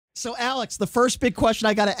So, Alex, the first big question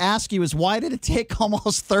I got to ask you is why did it take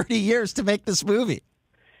almost 30 years to make this movie?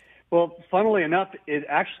 Well, funnily enough, it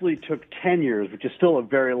actually took 10 years, which is still a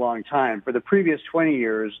very long time. For the previous 20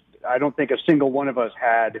 years, I don't think a single one of us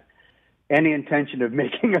had any intention of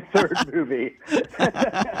making a third movie.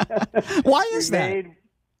 Why is that?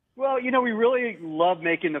 Well, we really love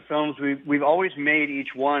making the films. We've always made each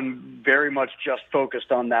one very much just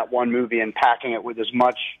focused on that one movie and packing it with as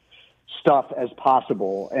much stuff as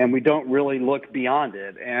possible. And we don't really look beyond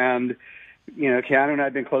it. And, Keanu and I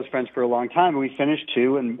have been close friends for a long time. We finished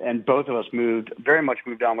two, and both of us very much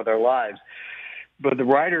moved on with our lives. But the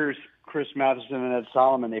writers, Chris Matheson and Ed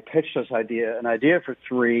Solomon, they pitched us an idea for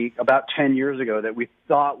three about 10 years ago that we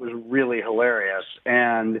thought was really hilarious.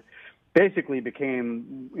 And basically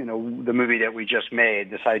became, the movie that we just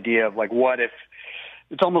made, this idea of what if,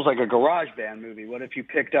 it's almost like a garage band movie. What if you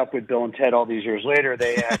picked up with Bill and Ted all these years later?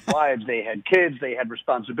 They had wives, they had kids, they had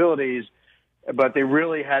responsibilities, but they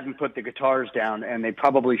really hadn't put the guitars down, and they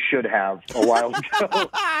probably should have a while ago.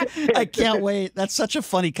 I can't wait. That's such a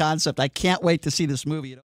funny concept. I can't wait to see this movie.